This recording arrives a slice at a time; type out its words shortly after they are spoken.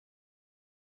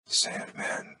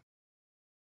Sandman.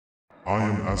 I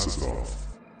am Azathoth,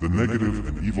 the negative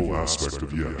and evil aspect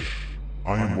of Yesh.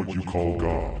 I am what you call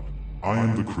God. I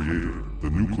am the creator, the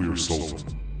nuclear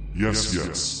sultan.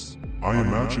 Yes. I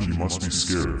imagine you must be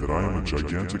scared that I am a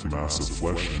gigantic mass of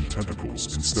flesh and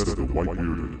tentacles instead of the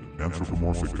white-bearded,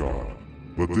 anthropomorphic God.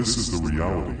 But this is the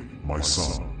reality, my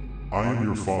son. I am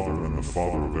your father and the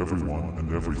father of everyone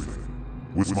and everything.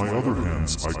 With my other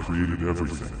hands I created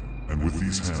everything, and with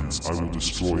these hands I will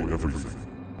destroy everything.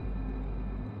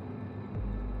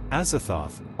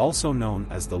 Azathoth, also known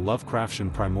as the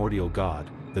Lovecraftian primordial god,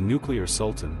 the nuclear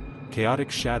sultan,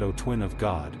 chaotic shadow twin of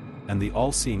God, and the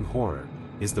all-seeing horror,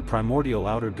 is the primordial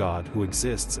outer god who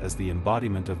exists as the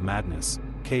embodiment of madness,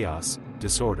 chaos,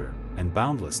 disorder, and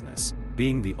boundlessness,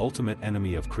 being the ultimate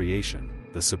enemy of creation,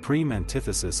 the supreme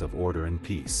antithesis of order and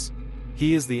peace.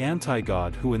 He is the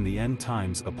anti-god who in the end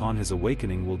times upon his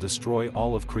awakening will destroy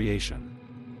all of creation.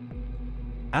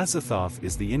 Azathoth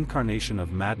is the incarnation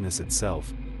of madness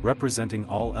itself, representing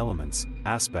all elements,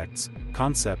 aspects,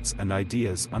 concepts and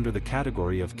ideas under the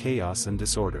category of chaos and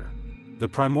disorder. The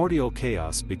primordial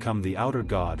chaos become the outer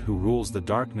god who rules the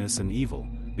darkness and evil,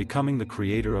 becoming the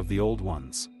creator of the old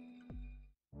ones.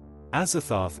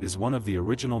 Azathoth is one of the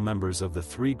original members of the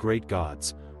three great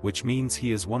gods, which means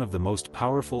he is one of the most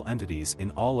powerful entities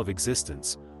in all of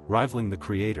existence, rivaling the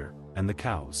creator and the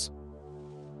cows.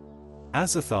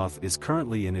 Azathoth is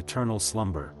currently in eternal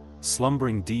slumber,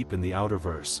 slumbering deep in the outer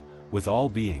verse, with all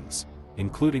beings,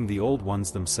 including the old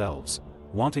ones themselves,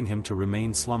 wanting him to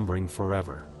remain slumbering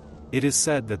forever. It is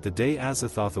said that the day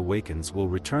Azathoth awakens will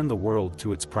return the world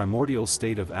to its primordial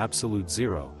state of absolute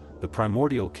zero, the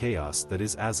primordial chaos that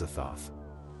is Azathoth.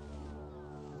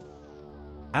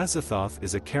 Azathoth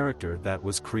is a character that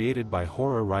was created by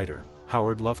horror writer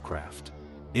Howard Lovecraft.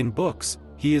 In books,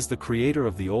 he is the creator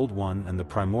of the Old One and the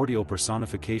primordial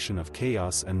personification of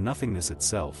chaos and nothingness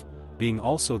itself, being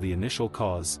also the initial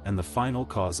cause and the final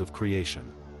cause of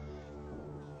creation.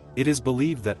 It is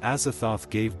believed that Azathoth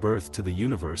gave birth to the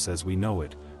universe as we know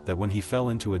it, that when he fell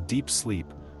into a deep sleep,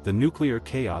 the nuclear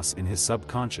chaos in his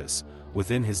subconscious,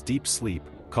 within his deep sleep,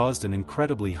 caused an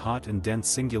incredibly hot and dense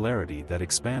singularity that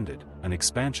expanded, an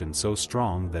expansion so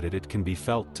strong that it can be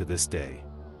felt to this day.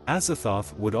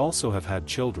 Azathoth would also have had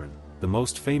children, the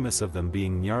most famous of them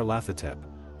being Nyarlathotep,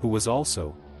 who was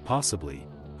also, possibly,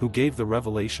 who gave the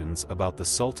revelations about the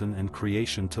Sultan and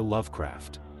creation to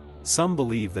Lovecraft. Some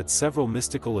believe that several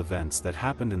mystical events that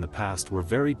happened in the past were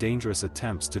very dangerous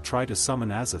attempts to try to summon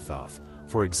Azathoth,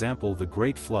 for example the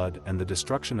Great Flood and the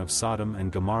destruction of Sodom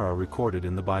and Gomorrah recorded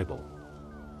in the Bible.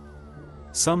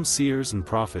 Some seers and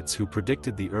prophets who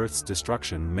predicted the earth's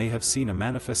destruction may have seen a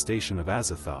manifestation of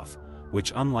Azathoth,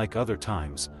 which unlike other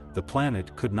times, the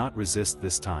planet could not resist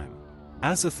this time.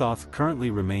 Azathoth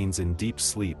currently remains in deep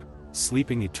sleep,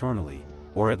 sleeping eternally,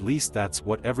 or at least that's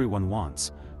what everyone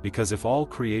wants, because if all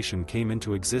creation came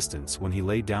into existence when he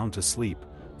lay down to sleep,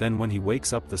 then when he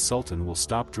wakes up the Sultan will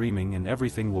stop dreaming and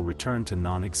everything will return to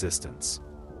non-existence.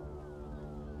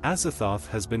 Azathoth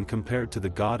has been compared to the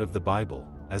God of the Bible,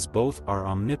 as both are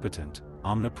omnipotent,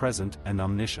 omnipresent and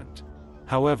omniscient.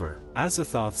 However,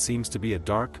 Azathoth seems to be a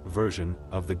dark version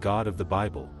of the God of the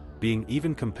Bible, being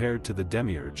even compared to the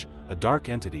Demiurge, a dark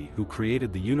entity who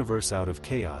created the universe out of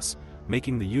chaos,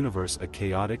 making the universe a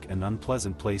chaotic and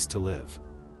unpleasant place to live.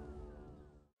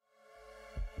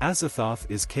 Azathoth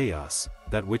is chaos,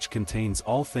 that which contains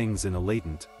all things in a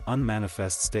latent,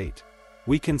 unmanifest state.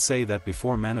 We can say that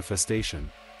before manifestation,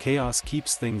 chaos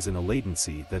keeps things in a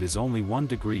latency that is only 1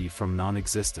 degree from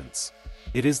non-existence.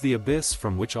 It is the abyss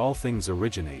from which all things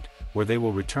originate, where they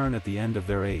will return at the end of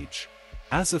their age.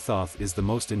 Azathoth is the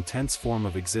most intense form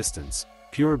of existence,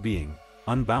 pure being,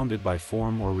 unbounded by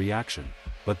form or reaction,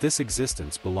 but this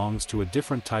existence belongs to a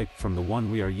different type from the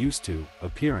one we are used to,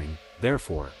 appearing,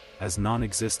 therefore, as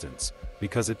non-existence,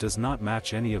 because it does not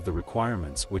match any of the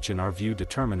requirements which in our view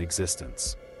determine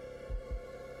existence.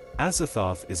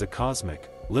 Azathoth is a cosmic,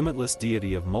 limitless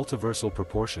deity of multiversal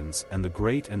proportions and the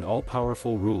great and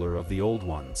all-powerful ruler of the Old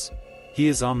Ones. He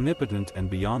is omnipotent and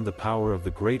beyond the power of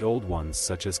the great Old Ones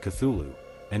such as Cthulhu,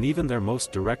 and even their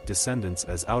most direct descendants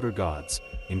as outer gods,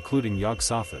 including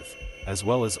Yog-Sothoth, as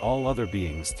well as all other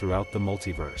beings throughout the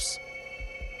multiverse.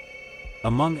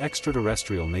 Among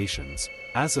extraterrestrial nations,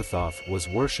 Azathoth was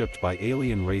worshipped by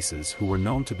alien races who were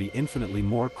known to be infinitely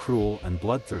more cruel and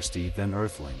bloodthirsty than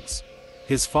Earthlings.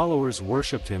 His followers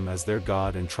worshipped him as their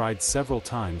god and tried several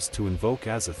times to invoke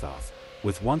Azathoth,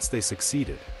 with once they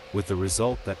succeeded, with the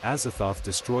result that Azathoth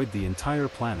destroyed the entire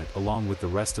planet along with the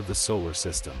rest of the solar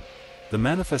system. The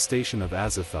manifestation of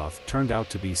Azathoth turned out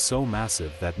to be so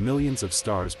massive that millions of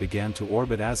stars began to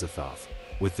orbit Azathoth,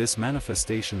 with this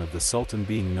manifestation of the Sultan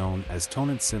being known as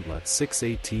Tonantzintla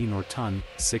 618 or Tun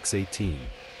 618.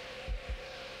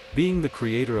 Being the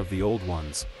creator of the Old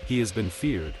Ones, he has been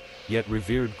feared, yet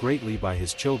revered greatly by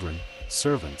his children,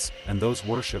 servants, and those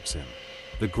worships him.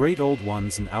 The great Old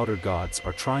Ones and outer gods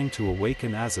are trying to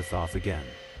awaken Azathoth again.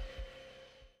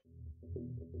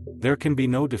 There can be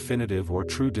no definitive or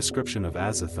true description of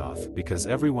Azathoth because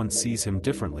everyone sees him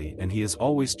differently and he is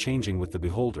always changing with the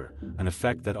beholder, an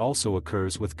effect that also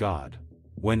occurs with God.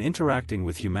 When interacting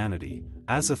with humanity,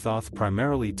 Azathoth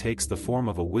primarily takes the form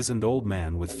of a wizened old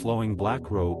man with flowing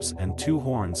black robes and 2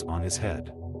 horns on his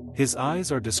head. His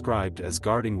eyes are described as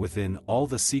guarding within all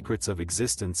the secrets of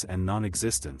existence and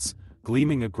non-existence,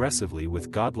 gleaming aggressively with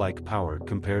godlike power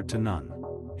compared to none.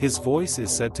 His voice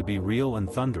is said to be real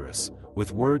and thunderous,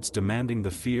 with words demanding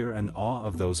the fear and awe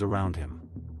of those around him.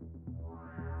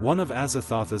 One of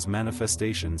Azathoth's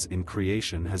manifestations in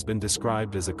creation has been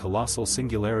described as a colossal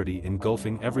singularity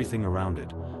engulfing everything around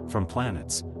it, from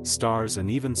planets, stars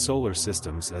and even solar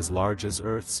systems as large as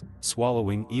Earth's,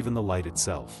 swallowing even the light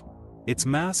itself. Its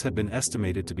mass had been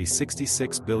estimated to be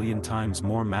 66 billion times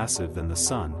more massive than the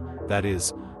Sun, that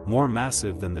is, more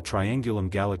massive than the Triangulum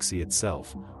galaxy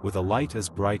itself, with a light as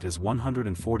bright as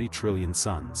 140 trillion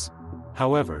suns.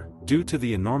 However, due to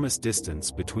the enormous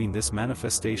distance between this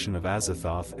manifestation of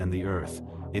Azathoth and the Earth,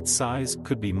 its size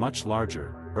could be much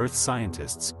larger. Earth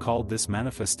scientists called this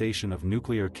manifestation of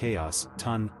nuclear chaos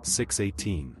Tun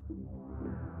 618.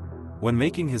 When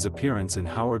making his appearance in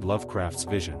Howard Lovecraft's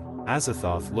vision,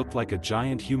 Azathoth looked like a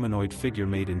giant humanoid figure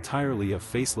made entirely of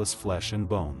faceless flesh and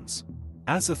bones.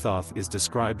 Azathoth is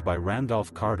described by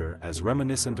Randolph Carter as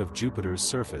reminiscent of Jupiter's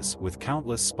surface with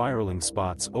countless spiraling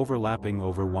spots overlapping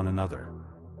over one another.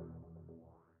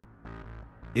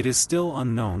 It is still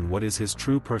unknown what is his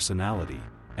true personality,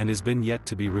 and has been yet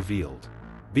to be revealed.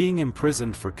 Being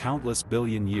imprisoned for countless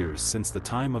billion years since the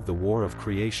time of the War of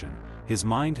Creation, his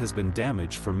mind has been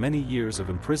damaged for many years of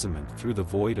imprisonment through the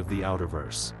void of the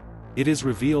outerverse. It is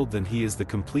revealed that he is the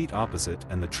complete opposite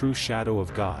and the true shadow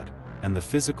of God, and the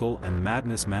physical and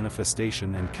madness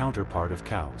manifestation and counterpart of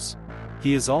Chaos.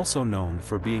 He is also known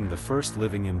for being the first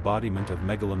living embodiment of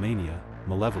megalomania,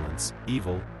 malevolence,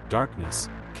 evil, darkness,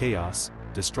 chaos,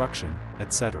 destruction,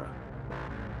 etc.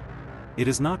 It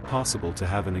is not possible to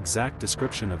have an exact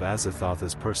description of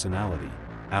Azathoth's personality.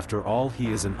 After all,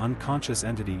 he is an unconscious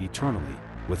entity eternally,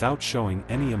 without showing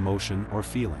any emotion or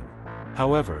feeling.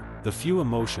 However, the few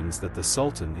emotions that the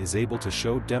Sultan is able to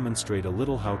show demonstrate a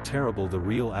little how terrible the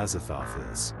real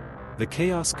Azathoth is. The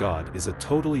Chaos God is a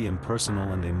totally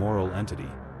impersonal and amoral entity,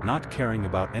 not caring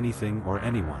about anything or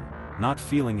anyone, not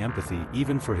feeling empathy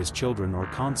even for his children or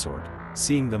consort,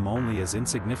 seeing them only as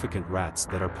insignificant rats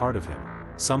that are part of him,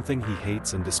 something he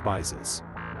hates and despises.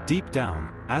 Deep down,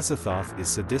 Azathoth is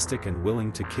sadistic and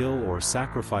willing to kill or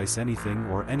sacrifice anything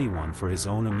or anyone for his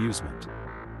own amusement.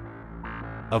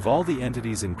 Of all the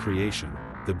entities in creation,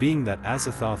 the being that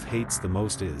Azathoth hates the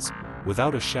most is,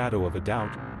 without a shadow of a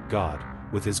doubt, God,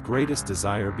 with his greatest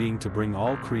desire being to bring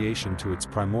all creation to its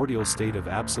primordial state of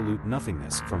absolute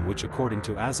nothingness from which according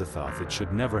to Azathoth it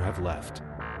should never have left.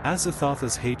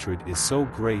 Azathoth's hatred is so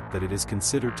great that it is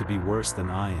considered to be worse than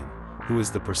Ayin, who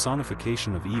is the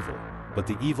personification of evil, but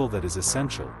the evil that is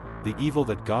essential, the evil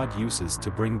that God uses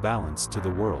to bring balance to the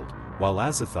world, while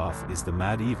Azathoth is the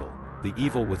mad evil, the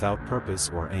evil without purpose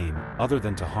or aim, other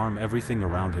than to harm everything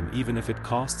around him even if it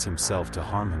costs himself to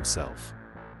harm himself.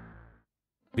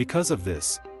 Because of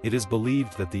this, it is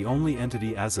believed that the only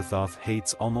entity Azathoth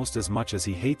hates almost as much as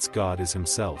he hates God is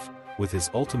himself, with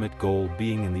his ultimate goal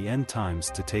being in the end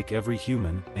times to take every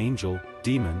human, angel,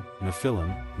 demon,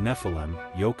 Nephilim,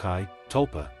 yokai,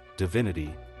 tulpa,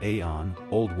 divinity, aeon,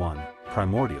 old one,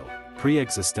 primordial,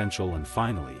 pre-existential and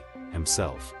finally,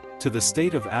 himself, to the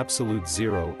state of absolute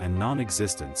zero and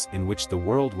non-existence in which the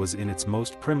world was in its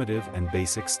most primitive and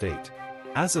basic state.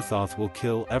 Azathoth will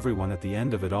kill everyone at the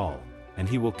end of it all, and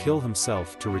he will kill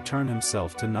himself to return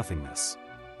himself to nothingness.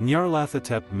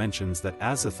 Nyarlathotep mentions that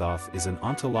Azathoth is an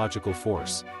ontological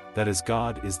force, that as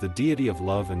God is the deity of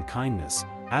love and kindness,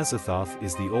 Azathoth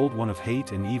is the old one of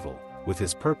hate and evil, with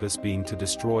his purpose being to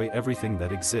destroy everything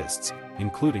that exists,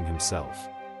 including himself.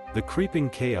 The creeping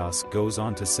chaos goes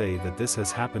on to say that this has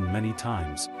happened many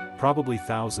times, probably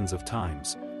thousands of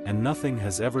times, and nothing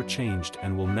has ever changed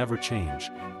and will never change,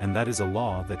 and that is a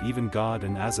law that even God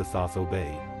and Azathoth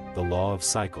obey, the law of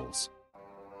cycles.